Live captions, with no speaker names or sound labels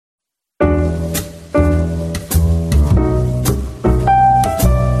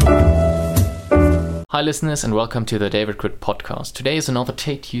Hi listeners and welcome to the David Crit podcast. Today is another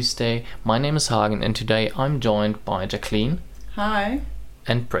Tate Tuesday. My name is Hagen and today I'm joined by Jacqueline. Hi.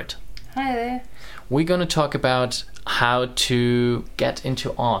 And Britt. Hi there. We're going to talk about how to get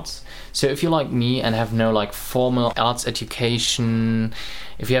into arts. So if you're like me and have no formal arts education,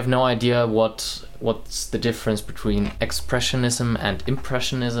 if you have no idea what's the difference between expressionism and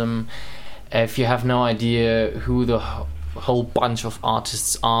impressionism, if you have no idea who the whole bunch of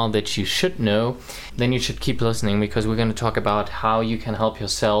artists are that you should know, then you should keep listening because we're going to talk about how you can help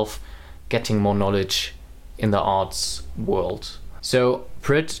yourself getting more knowledge in the arts world. So,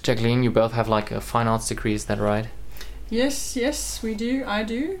 Britt, Jacqueline, you both have a fine arts degree, is that right? Yes, we do. I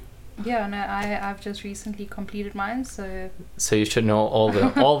do. Yeah, no, I've just recently completed mine, so you should know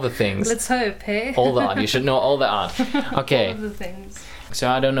all the things. Let's hope, hey? All the art. You should know all the art. Okay. All of the things. So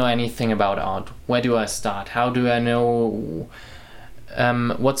I don't know anything about art. Where do I start? How do I know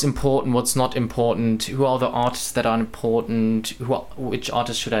what's important, what's not important? Who are the artists that are important? Which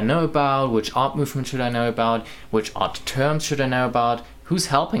artists should I know about? Which art movement should I know about? Which art terms should I know about? Who's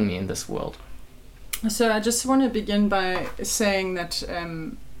helping me in this world? So I just want to begin by saying that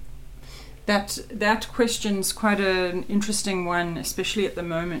that question's quite an interesting one, especially at the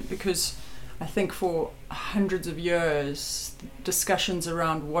moment, because I think for hundreds of years, discussions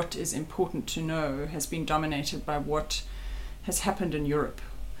around what is important to know has been dominated by what has happened in Europe,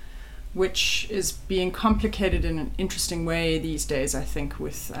 which is being complicated in an interesting way these days, I think,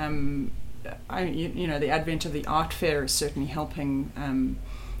 with, the advent of the art fair is certainly helping.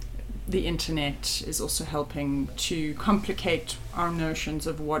 The internet is also helping to complicate our notions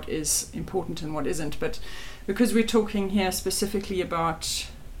of what is important and what isn't. But because we're talking here specifically about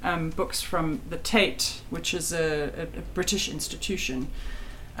books from the Tate, which is a British institution,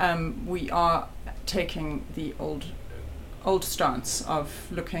 we are taking the old stance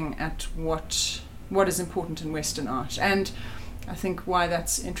of looking at what is important in Western art. And I think why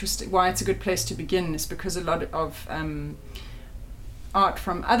that's interesting, why it's a good place to begin, is because a lot of art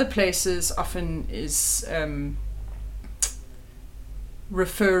from other places often is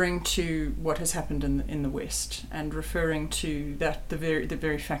referring to what has happened in the West, and referring to that the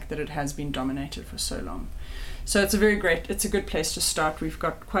very fact that it has been dominated for so long. So it's a good place to start. We've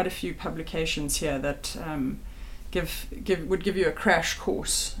got quite a few publications here that would give you a crash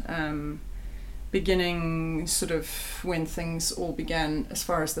course, beginning sort of when things all began as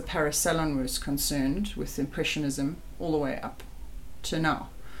far as the Paris Salon was concerned, with Impressionism, all the way up to now,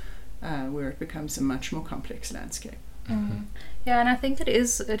 where it becomes a much more complex landscape. Mm-hmm. Yeah, and I think it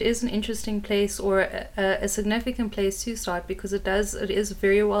is an interesting place, or a significant place to start, because it is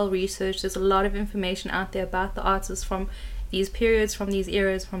very well researched. There's a lot of information out there about the artists from these periods, from these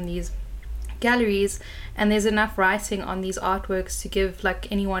eras, from these galleries, and there's enough writing on these artworks to give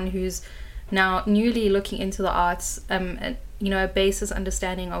anyone who's now newly looking into the arts a basis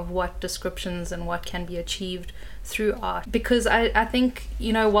understanding of what descriptions and what can be achieved through art. Because I think,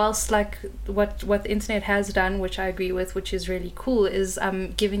 whilst what the internet has done, which I agree with, which is really cool, is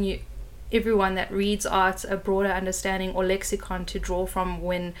giving you everyone that reads art a broader understanding or lexicon to draw from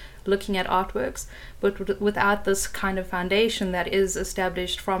when looking at artworks. But without this kind of foundation that is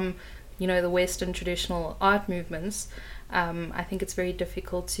established from the Western traditional art movements, I think it's very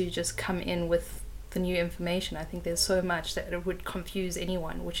difficult to just come in with the new information. I think there's so much that it would confuse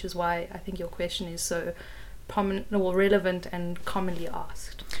anyone, which is why I think your question is so relevant and commonly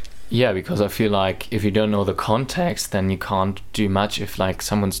asked. Yeah, because I feel like if you don't know the context, then you can't do much. If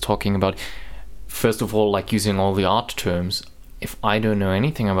someone's talking about, first of all, using all the art terms, if I don't know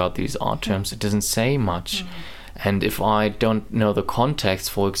anything about these art terms, it doesn't say much. And if I don't know the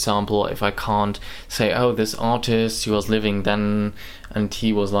context, for example, if I can't say, oh, this artist, he was living then and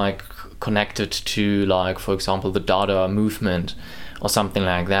he was connected to for example, the Dada movement or something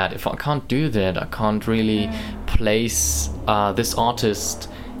like that. If I can't do that, I can't really place this artist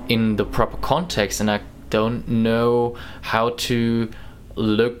in the proper context, and I don't know how to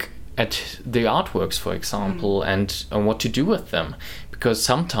look at the artworks, for example, and what to do with them. Because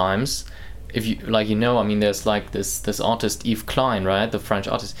sometimes, if you there's this artist Yves Klein, right, the French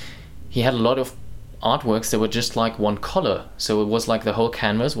artist. He had a lot of artworks that were just one color, so it was the whole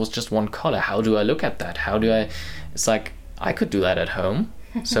canvas was just one color. How do I look at that? It's I could do that at home.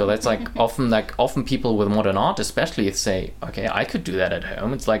 So that's often people with modern art especially say, okay, I could do that at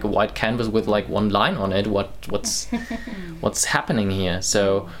home. It's a white canvas with one line on it. What's happening here?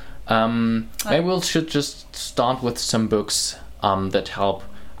 So maybe we should just start with some books that help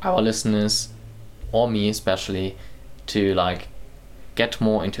our listeners, or me especially, to get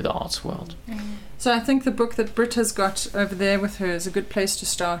more into the arts world? So I think the book that Britt has got over there with her is a good place to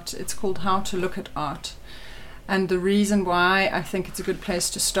start. It's called How to Look at Art. And the reason why I think it's a good place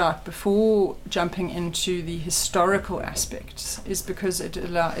to start before jumping into the historical aspects is because it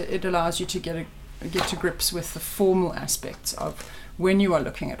allows you to get to grips with the formal aspects of when you are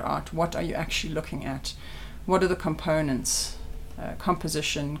looking at art. What are you actually looking at? What are the components?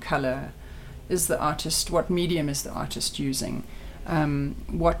 Composition, color. What medium is the artist using?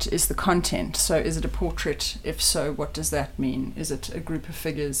 What is the content? So is it a portrait? If so, what does that mean? Is it a group of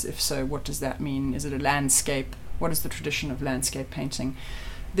figures? If so, what does that mean? Is it a landscape? What is the tradition of landscape painting?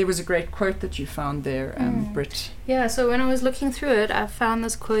 There was a great quote that you found there, Britt. Yeah, so when I was looking through it, I found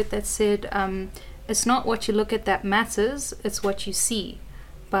this quote that said, it's not what you look at that matters, it's what you see,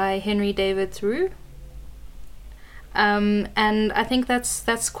 by Henry David Thoreau. And I think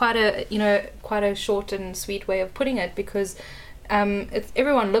that's quite a short and sweet way of putting it, because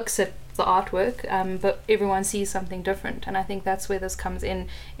everyone looks at the artwork, but everyone sees something different, and I think that's where this comes in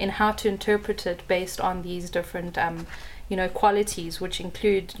how to interpret it based on these different qualities, which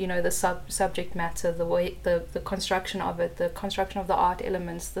include the subject matter, the way the construction of it, the construction of the art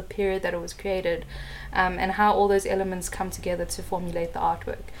elements, the period that it was created, and how all those elements come together to formulate the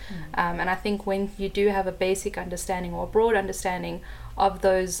artwork. And I think when you do have a basic understanding or a broad understanding of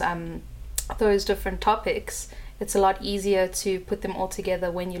those different topics, it's a lot easier to put them all together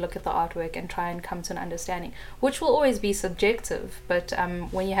when you look at the artwork and try and come to an understanding, which will always be subjective, but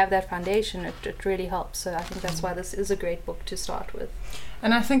when you have that foundation, it really helps. So I think that's why this is a great book to start with.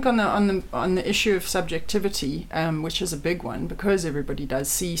 And I think on the issue of subjectivity, which is a big one, because everybody does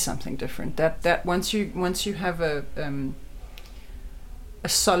see something different, that once you have a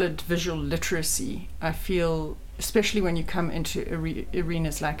solid visual literacy, I feel, especially when you come into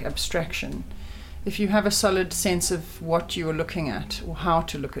arenas like abstraction, if you have a solid sense of what you are looking at, or how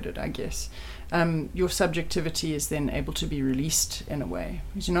to look at it, I guess, your subjectivity is then able to be released in a way.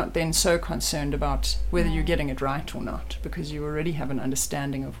 Because you're not then so concerned about whether you're getting it right or not, because you already have an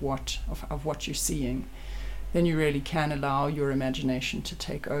understanding of what you're seeing. Then you really can allow your imagination to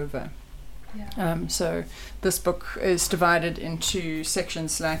take over. Yeah. So this book is divided into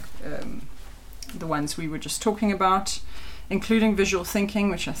sections like the ones we were just talking about, including visual thinking,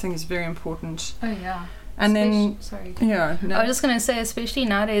 which I think is very important. Oh yeah. And then, I was just going to say, especially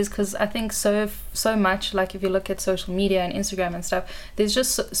nowadays, because I think so much, like if you look at social media and Instagram and stuff, there's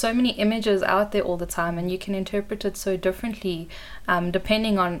just so many images out there all the time, and you can interpret it so differently,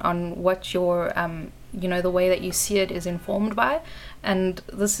 depending on what your, the way that you see it is informed by. And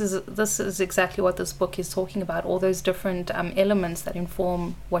this is exactly what this book is talking about, all those different elements that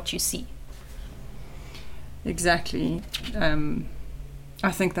inform what you see. Exactly.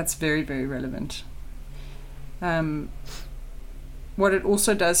 I think that's very, very relevant. What it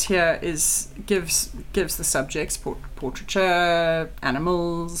also does here is gives the subjects portraiture,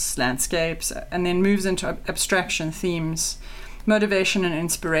 animals, landscapes, and then moves into abstraction themes, motivation and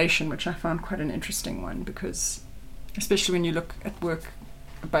inspiration, which I found quite an interesting one, because especially when you look at work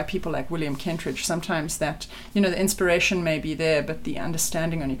by people like William Kentridge, sometimes that, the inspiration may be there, but the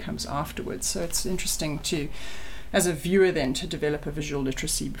understanding only comes afterwards. So it's interesting to, as a viewer then, to develop a visual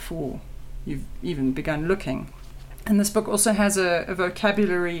literacy before you've even begun looking. And this book also has a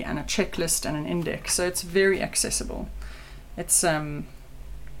vocabulary and a checklist and an index, so it's very accessible. It's a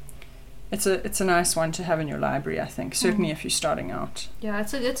nice one to have in your library, I think, certainly if you're starting out. Yeah,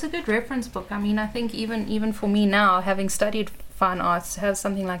 it's a good reference book. I mean, I think even for me now, having studied fine arts, to have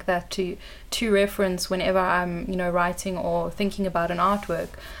something like that to reference whenever I'm writing or thinking about an artwork,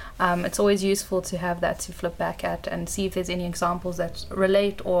 it's always useful to have that to flip back at and see if there's any examples that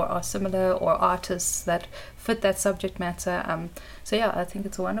relate or are similar, or artists that fit that subject matter. So yeah, I think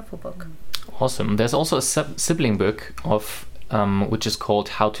it's a wonderful book. Awesome. There's also a sibling book of which is called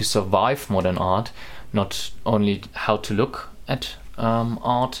How to Survive Modern Art, not only how to look at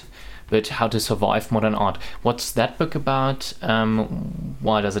art, but how to survive modern art. What's that book about?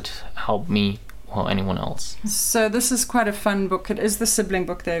 Why does it help me or anyone else? So this is quite a fun book. It is the sibling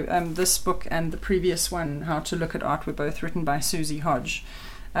book. This book and the previous one, How to Look at Art, were both written by Susie Hodge.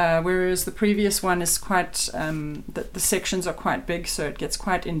 Whereas the previous one is quite, the sections are quite big, so it gets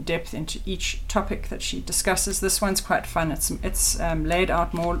quite in depth into each topic that she discusses. This one's quite fun. It's laid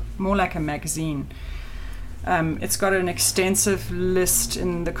out more like a magazine. It's got an extensive list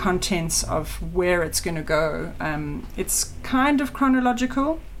in the contents of where it's going to go. It's kind of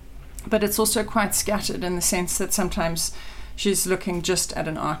chronological, but it's also quite scattered in the sense that sometimes she's looking just at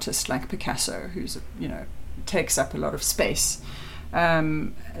an artist like Picasso, who's takes up a lot of space.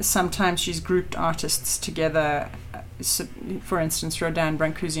 Sometimes she's grouped artists together for instance, Rodin,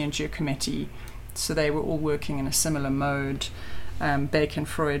 Brancusi, and Giacometti. So they were all working in a similar mode. Bacon,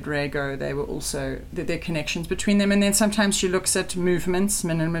 Freud, Rego, they were also, their connections between them. And then sometimes she looks at movements,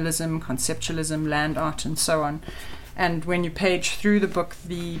 minimalism, conceptualism, land art, and so on. And when you page through the book,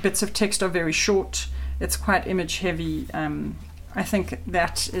 the bits of text are very short. It's quite image heavy. I think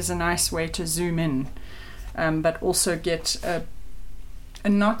that is a nice way to zoom in, but also get a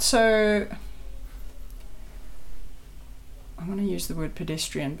not so, I want to use the word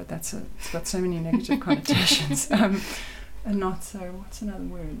pedestrian, but it's got so many negative connotations. And not so, what's another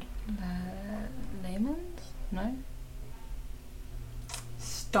word? Layman's? No?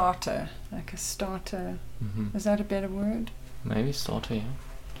 Starter, like a starter. Mm-hmm. Is that a better word? Maybe starter, yeah.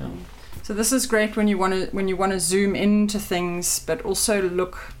 So this is great when you want to zoom into things, but also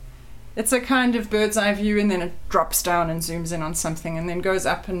look. It's a kind of bird's eye view, and then it drops down and zooms in on something, and then goes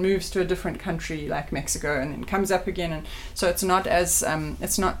up and moves to a different country like Mexico, and then comes up again, and so it's not as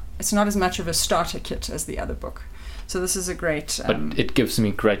much of a starter kit as the other book. So this is a great... but it gives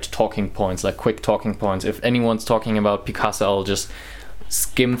me great talking points, like quick talking points. If anyone's talking about Picasso, I'll just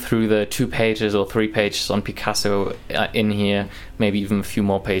skim through the 2 pages or 3 pages on Picasso in here, maybe even a few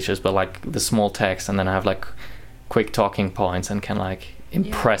more pages, but like the small text, and then I have like quick talking points and can like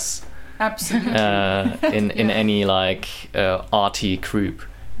impress absolutely in any like arty group.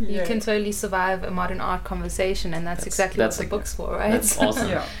 You can totally survive a modern art conversation, and that's exactly what the book's for, right? That's awesome.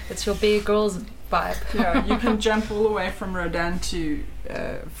 Yeah. It's your big girls vibe. Yeah, you can jump all the way from Rodin to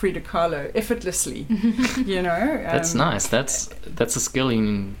Frida Kahlo effortlessly. You know, that's nice. That's a skill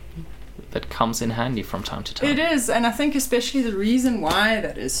that comes in handy from time to time. It is, and I think especially the reason why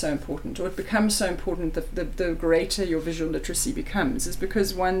that is so important, or it becomes so important, the greater your visual literacy becomes, is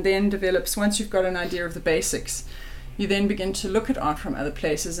because one then develops, once you've got an idea of the basics, you then begin to look at art from other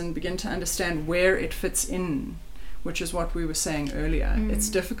places and begin to understand where it fits in, which is what we were saying earlier. It's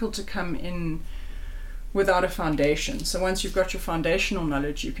difficult to come in without a foundation. So once you've got your foundational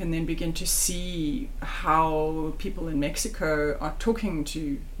knowledge, you can then begin to see how people in Mexico are talking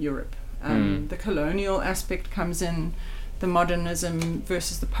to Europe. The colonial aspect comes in, the modernism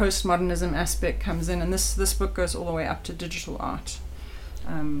versus the postmodernism aspect comes in, and this book goes all the way up to digital art.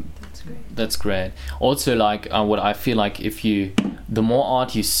 That's great. That's great. Also, like what I feel like, the more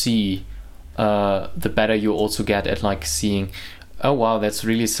art you see, the better you also get at like seeing, oh wow, that's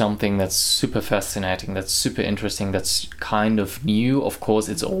really something that's super fascinating, that's super interesting, that's kind of new. Of course,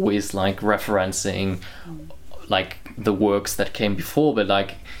 it's always like referencing like the works that came before, but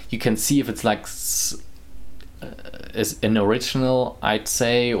like you can see if it's like is an original, I'd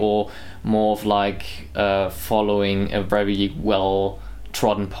say, or more of like following a very well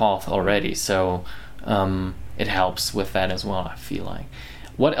trodden path already. So it helps with that as well, I feel like.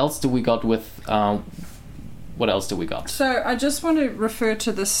 What else do we got with what else do we got? So I just want to refer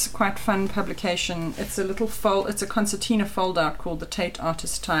to this quite fun publication. It's a little it's a concertina fold out called the Tate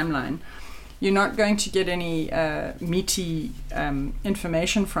Artist Timeline. You're not going to get any meaty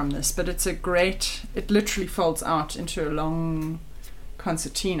information from this, but it's it literally folds out into a long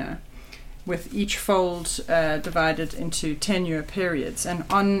concertina, with each fold divided into 10-year periods, and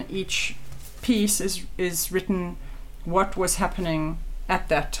on each piece is written what was happening at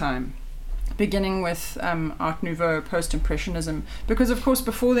that time, beginning with Art Nouveau, Post-Impressionism, because of course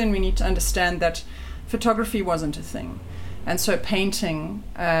before then we need to understand that photography wasn't a thing, and so painting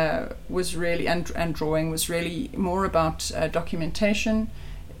was really, and drawing was really more about documentation,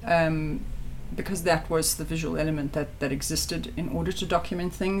 because that was the visual element that existed in order to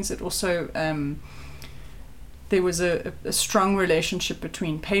document things. It also, there was a strong relationship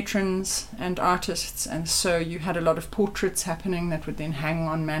between patrons and artists, and so you had a lot of portraits happening that would then hang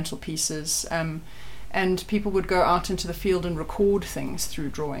on mantelpieces, and people would go out into the field and record things through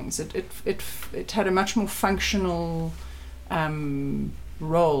drawings. It had a much more functional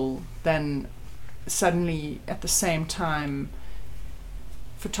role than suddenly at the same time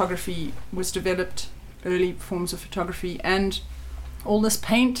photography was developed, early forms of photography, and all this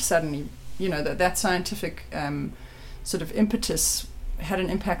paint suddenly, you know, that scientific sort of impetus had an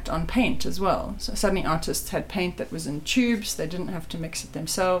impact on paint as well. So suddenly artists had paint that was in tubes, they didn't have to mix it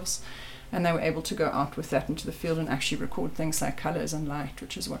themselves, and they were able to go out with that into the field and actually record things like colors and light,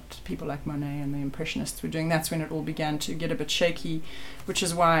 which is what people like Monet and the Impressionists were doing. That's when it all began to get a bit shaky, which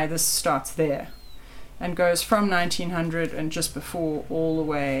is why this starts there and goes from 1900 and just before all the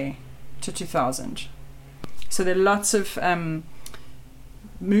way to 2000. So there are lots of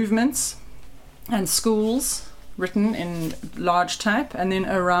movements and schools written in large type, and then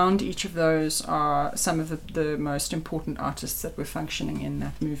around each of those are some of the most important artists that were functioning in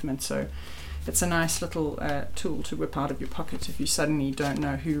that movement. So it's a nice little tool to whip out of your pocket if you suddenly don't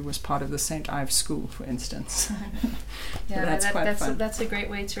know who was part of the St. Ives School, for instance. Yeah, that's quite fun. That's a great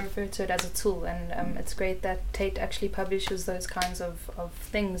way to refer to it as a tool, and it's great that Tate actually publishes those kinds of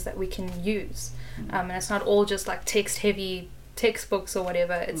things that we can use. And it's not all just like text-heavy textbooks or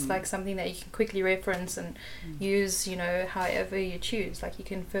whatever. It's like something that you can quickly reference and use, you know, however you choose. Like you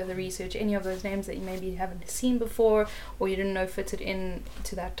can further research any of those names that you maybe haven't seen before or you didn't know fitted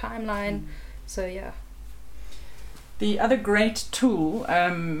into that timeline. So yeah. The other great tool,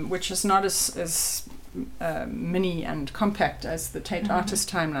 which is not as mini and compact as the Tate Artist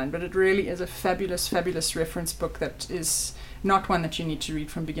Timeline, but it really is a fabulous reference book that is not one that you need to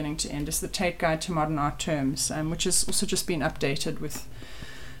read from beginning to end, is the Tate Guide to Modern Art Terms, which has also just been updated with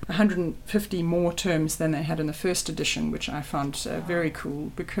 150 more terms than they had in the first edition, which I found very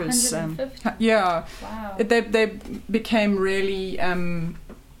cool because Wow. They became really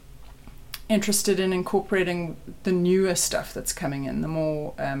interested in incorporating the newer stuff that's coming in, the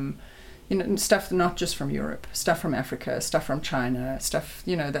more stuff not just from Europe, stuff from Africa, stuff from China, stuff,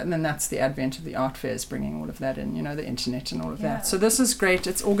 and then that's the advent of the art fairs bringing all of that in, the internet and all of that. So this is great.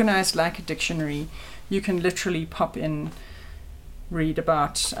 It's organized like a dictionary. You can literally pop in, read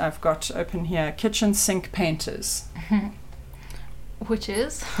about, I've got open here, kitchen sink painters. Which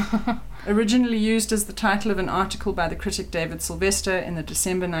is? Originally used as the title of an article by the critic David Sylvester in the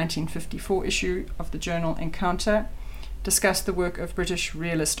December 1954 issue of the journal Encounter, discussed the work of British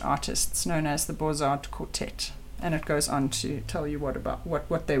realist artists known as the Beaux-Arts Quartet, and it goes on to tell you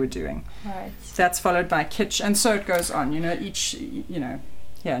what they were doing. Right. That's followed by kitsch, and so it goes on. Newer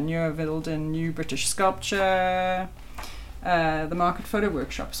Wilden, New British Sculpture. The Market Photo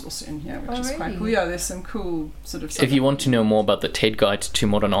Workshop is also in here, which is quite cool. Yeah, there's some cool sort of stuff. If you want to know more about the Tate Guide to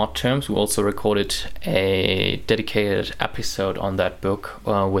Modern Art Terms, we also recorded a dedicated episode on that book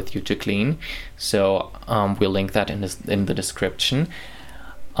with Jutta Kleen. So we'll link that in the description.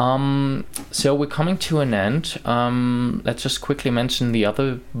 So we're coming to an end. Let's just quickly mention the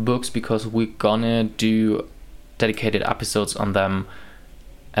other books because we're gonna do dedicated episodes on them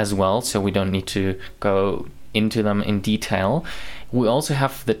as well. So we don't need to go into them in detail. We also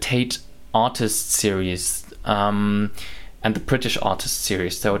have the Tate Artist series and the British Artist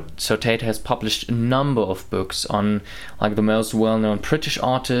series. So Tate has published a number of books on like the most well-known British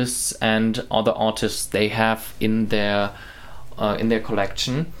artists and other artists they have in their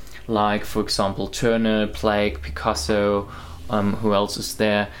collection. Like for example Turner, Blake, Picasso. Who else is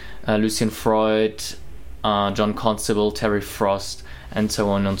there? Lucian Freud, John Constable, Terry Frost, and so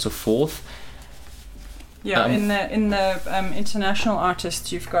on and so forth. Yeah, in the international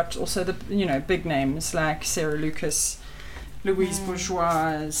artists, you've got also the big names like Sarah Lucas, Louise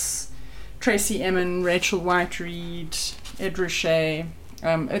Bourgeois, Tracy Emin, Rachel White-Read, Ed Ruscha.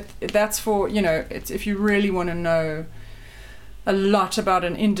 That's for it's if you really want to know a lot about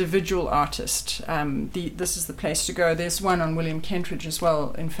an individual artist. This is the place to go. There's one on William Kentridge as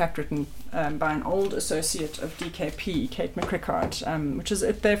well, in fact written by an old associate of DKP, Kate McCrickard, which is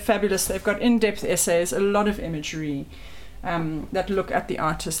they're fabulous. They've got in-depth essays, a lot of imagery that look at the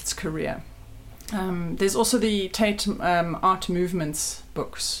artist's career. There's also the Tate Art Movements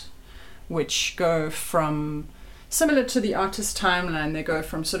books, which go from, similar to the Artist Timeline, they go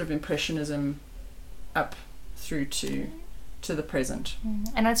from sort of Impressionism up through to the present.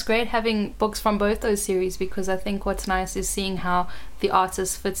 And it's great having books from both those series because I think what's nice is seeing how the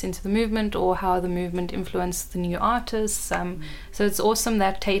artist fits into the movement or how the movement influenced the new artists. So it's awesome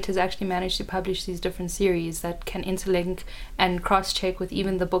that Tate has actually managed to publish these different series that can interlink and cross-check with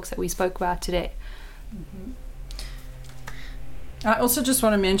even the books that we spoke about today. I also just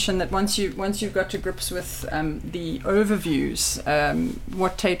want to mention that once you've got to grips with the overviews,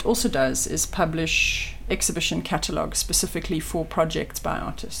 what Tate also does is publish exhibition catalogues specifically for projects by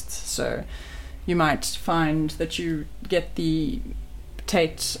artists. So you might find that you get the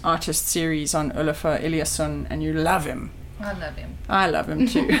Tate Artist series on Olafur Eliasson and you love him. I love him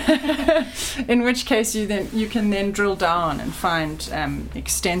too. In which case you can then drill down and find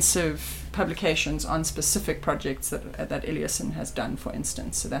extensive publications on specific projects that Eliasson has done, for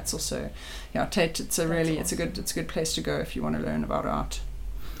instance. So that's also Tate. It's a good place to go if you want to learn about art.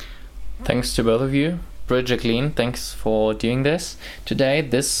 Thanks to both of you. Bridget Kleen, thanks for doing this today.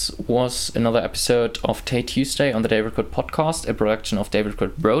 This was another episode of Tate Tuesday on the David Good podcast, a production of David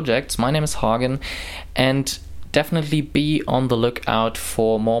Good Projects. My name is Hagen, and definitely be on the lookout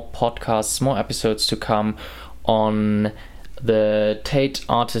for more podcasts, more episodes to come on the Tate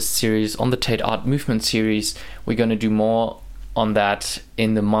Artist series, on the Tate Art Movement series. We're going to do more on that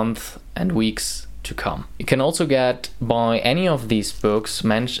in the month and weeks to come. You can also buy any of these books,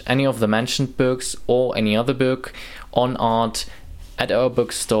 any of the mentioned books or any other book on art at our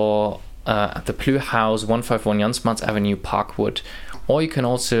bookstore at the Blue House, 151 Jansmans Avenue, Parkwood, or you can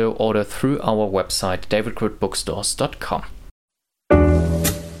also order through our website davidgrootbookstores.com.